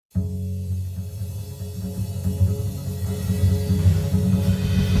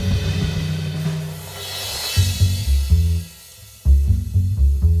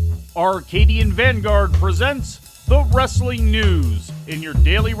Arcadian Vanguard presents The Wrestling News in your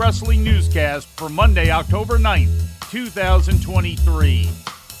daily wrestling newscast for Monday, October 9th, 2023.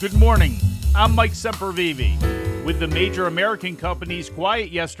 Good morning, I'm Mike Sempervive. With the major American companies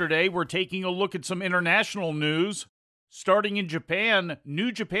quiet yesterday, we're taking a look at some international news. Starting in Japan, New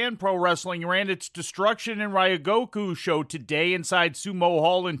Japan Pro Wrestling ran its Destruction in Ryogoku show today inside Sumo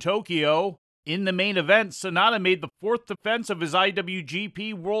Hall in Tokyo. In the main event, Sonata made the fourth defense of his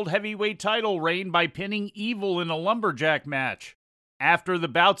IWGP World Heavyweight title reign by pinning Evil in a lumberjack match. After the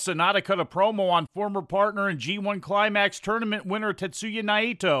bout, Sonata cut a promo on former partner and G1 Climax tournament winner Tetsuya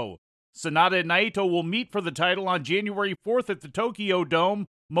Naito. Sonata and Naito will meet for the title on January 4th at the Tokyo Dome,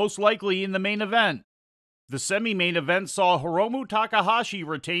 most likely in the main event. The semi-main event saw Hiromu Takahashi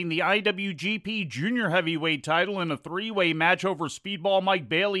retain the IWGP Junior Heavyweight title in a three-way match over Speedball Mike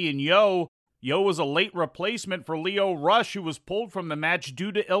Bailey and Yo. Yo was a late replacement for Lio Rush, who was pulled from the match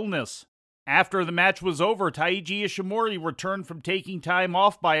due to illness. After the match was over, Taiji Ishimori returned from taking time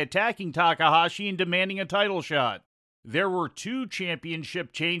off by attacking Takahashi and demanding a title shot. There were two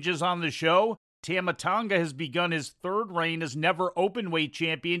championship changes on the show. Tama Tonga has begun his third reign as never openweight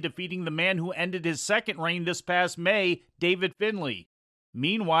champion, defeating the man who ended his second reign this past May, David Finlay.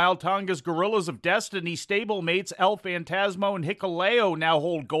 Meanwhile, Tonga's Gorillas of Destiny stablemates El Phantasmo and Hikuleo now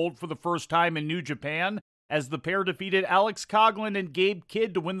hold gold for the first time in New Japan, as the pair defeated Alex Coughlin and Gabe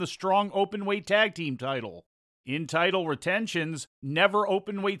Kidd to win the strong openweight tag team title. In title retentions, never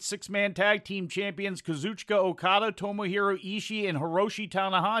openweight six-man tag team champions Kazuchika Okada, Tomohiro Ishii, and Hiroshi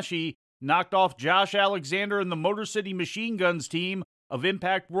Tanahashi knocked off Josh Alexander and the Motor City Machine Guns team of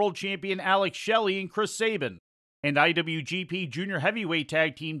Impact World Champion Alex Shelley and Chris Sabin. And IWGP Junior Heavyweight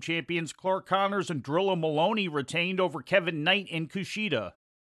Tag Team Champions Clark Connors and Drilla Maloney retained over Kevin Knight and Kushida.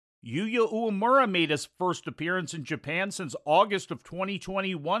 Yuya Uemura made his first appearance in Japan since August of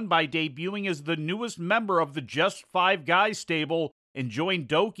 2021 by debuting as the newest member of the Just Five Guys stable and joined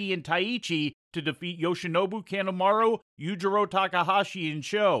Doki and Taichi to defeat Yoshinobu Kanemaru, Yujiro Takahashi, and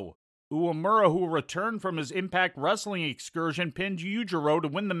Sho. Uemura, who returned from his Impact Wrestling excursion, pinned Yujiro to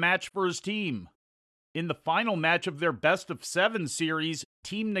win the match for his team. In the final match of their best-of-7 series,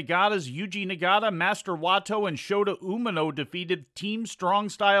 Team Nagata's Yuji Nagata, Master Wato, and Shota Umino defeated Team Strong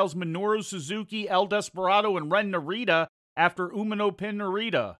Style's Minoru Suzuki, El Desperado, and Ren Narita after Umino pinned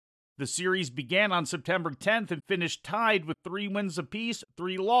Narita. The series began on September 10th and finished tied with 3 wins apiece,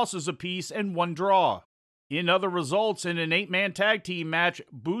 3 losses apiece, and 1 draw. In other results, in an 8-man tag team match,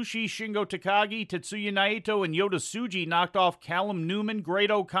 Bushi, Shingo Takagi, Tetsuya Naito, and Yota Tsuji knocked off Callum Newman,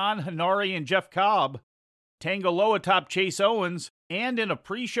 Great-O-Khan, Hanare, and Jeff Cobb. Tangaloa topped Chase Owens, and in a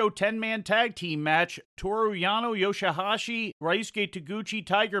pre-show 10-man tag team match, Toru Yano, Yoshihashi, Ryusuke Taguchi,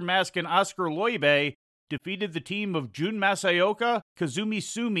 Tiger Mask, and Oscar Loibe defeated the team of Jun Masaoka, Kazumi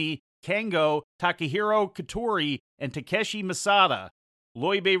Sumi, Kengo, Takahiro Katori, and Takeshi Masada.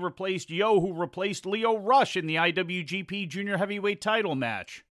 Loibe replaced Yo, who replaced Lio Rush in the IWGP Junior Heavyweight title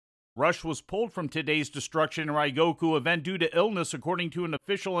match. Rush was pulled from today's Destruction in Ryogoku event due to illness, according to an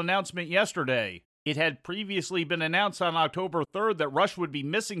official announcement yesterday. It had previously been announced on October 3rd that Rush would be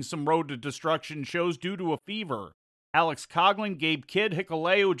missing some Road to Destruction shows due to a fever. Alex Coughlin, Gabe Kidd,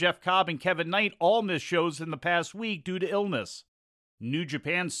 Hikuleo, Jeff Cobb, and Kevin Knight all missed shows in the past week due to illness. New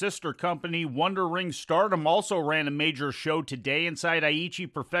Japan's sister company Wonder Ring Stardom also ran a major show today inside Aichi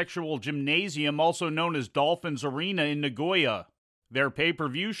Prefectural Gymnasium, also known as Dolphins Arena in Nagoya. Their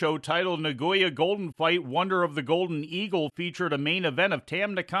pay-per-view show, titled Nagoya Golden Fight Wonder of the Golden Eagle, featured a main event of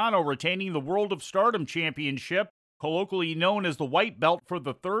Tam Nakano retaining the World of Stardom Championship, colloquially known as the White Belt, for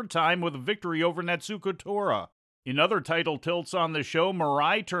the third time with a victory over Natsuko Tora. In other title tilts on the show,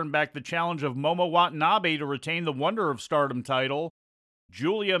 Mirai turned back the challenge of Momo Watanabe to retain the Wonder of Stardom title.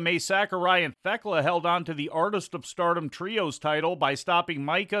 Julia May Sakurai and Thekla held on to the Artist of Stardom Trios title by stopping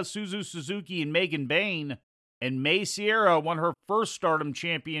Maika, Suzu Suzuki, and Megan Bayne. And May Sierra won her first Stardom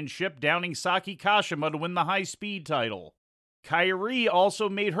Championship, downing Saki Kashima to win the High Speed title. Kairi also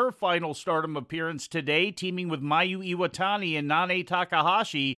made her final Stardom appearance today, teaming with Mayu Iwatani and Nane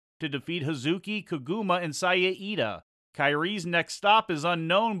Takahashi to defeat Hazuki, Koguma, and Saya Ida. Kairi's next stop is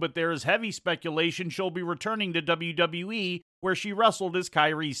unknown, but there is heavy speculation she'll be returning to WWE, where she wrestled as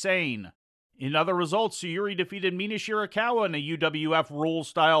Kairi Sane. In other results, Sayuri defeated Mina Shirakawa in a UWF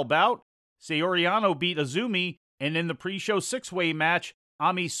Rules-style bout. Saori Anou beat Azumi, and in the pre-show 6-way match,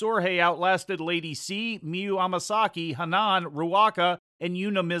 Ami Sourei outlasted Lady C, Miyu Amasaki, Hanan, Ruaka, and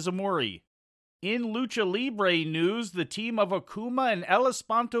Yuna Mizumori. In Lucha Libre news, the team of Akuma and El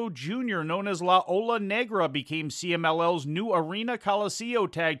Espanto Jr., known as La Ola Negra, became CMLL's new Arena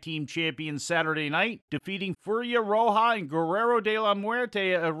Coliseo Tag Team Champions Saturday night, defeating Furia Roja and Guerrero de la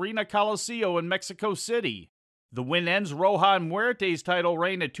Muerte at Arena Coliseo in Mexico City. The win ends Roja and Muerte's title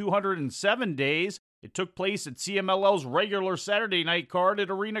reign at 207 days. It took place at CMLL's regular Saturday night card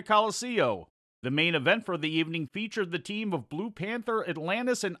at Arena Coliseo. The main event for the evening featured the team of Blue Panther,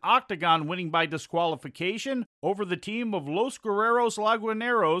 Atlantis, and Octagon winning by disqualification over the team of Los Guerreros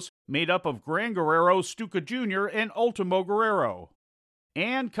Laguneros, made up of Gran Guerrero, Stuka Jr., and Ultimo Guerrero.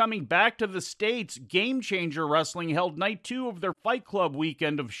 And coming back to the States, Game Changer Wrestling held night 2 of their Fight Club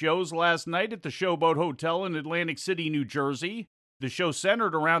weekend of shows last night at the Showboat Hotel in Atlantic City, New Jersey. The show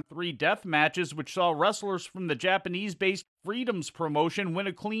centered around 3 death matches, which saw wrestlers from the Japanese-based Freedoms promotion win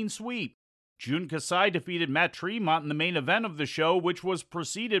a clean sweep. Jun Kasai defeated Matt Tremont in the main event of the show, which was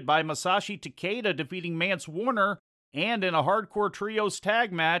preceded by Masashi Takeda defeating Mance Warner, and in a hardcore trios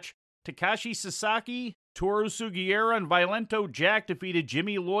tag match, Takashi Sasaki, Toru Sugiura, and Violento Jack defeated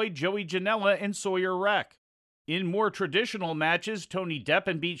Jimmy Lloyd, Joey Janela, and Sawyer Wreck. In more traditional matches, Tony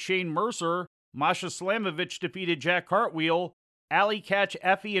Deppen beat Shane Mercer, Masha Slamovich defeated Jack Cartwheel, Ali Catch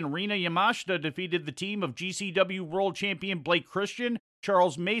Effie and Rina Yamashita defeated the team of GCW World Champion Blake Christian,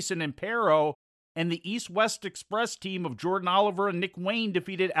 Charles Mason, and Pero, and the East-West Express team of Jordan Oliver and Nick Wayne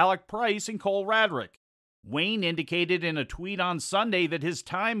defeated Alec Price and Cole Radrick. Wayne indicated in a tweet on Sunday that his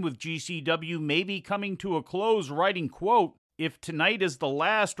time with GCW may be coming to a close, writing, quote, "If tonight is the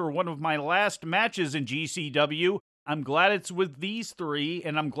last or one of my last matches in GCW, I'm glad it's with these 3,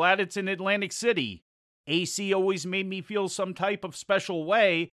 and I'm glad it's in Atlantic City. AC always made me feel some type of special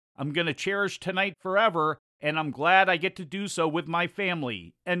way. I'm going to cherish tonight forever, and I'm glad I get to do so with my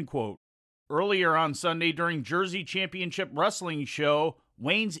family," end quote. Earlier on Sunday during Jersey Championship Wrestling show,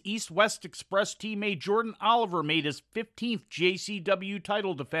 Wayne's East-West Express teammate Jordan Oliver made his 15th JCW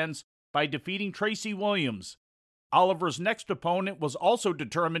title defense by defeating Tracy Williams. Oliver's next opponent was also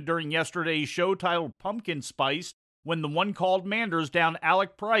determined during yesterday's show titled Pumpkin Spice, when the one called Manders downed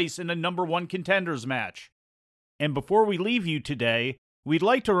Alec Price in a number 1 contenders match. And before we leave you today, we'd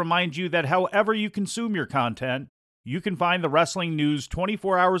like to remind you that however you consume your content, you can find the wrestling news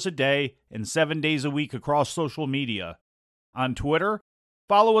 24 hours a day and 7 days a week across social media. On Twitter,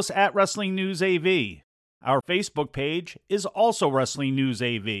 follow us at Wrestling News AV. Our Facebook page is also Wrestling News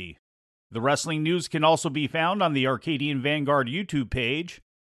AV. The Wrestling News can also be found on the Arcadian Vanguard YouTube page.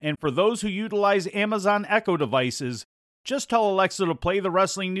 And for those who utilize Amazon Echo devices, just tell Alexa to play the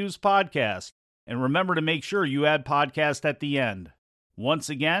Wrestling News podcast. And remember to make sure you add podcast at the end. Once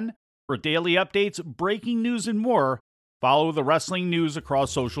again, for daily updates, breaking news, and more, follow the Wrestling News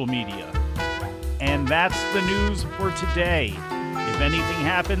across social media. And that's the news for today. If anything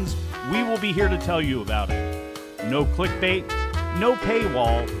happens, we will be here to tell you about it. No clickbait, no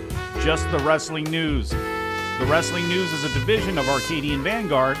paywall, just the Wrestling News. The Wrestling News is a division of Arcadian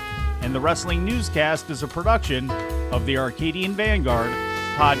Vanguard, and the Wrestling Newscast is a production of the Arcadian Vanguard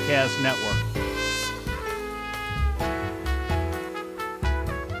Podcast Network.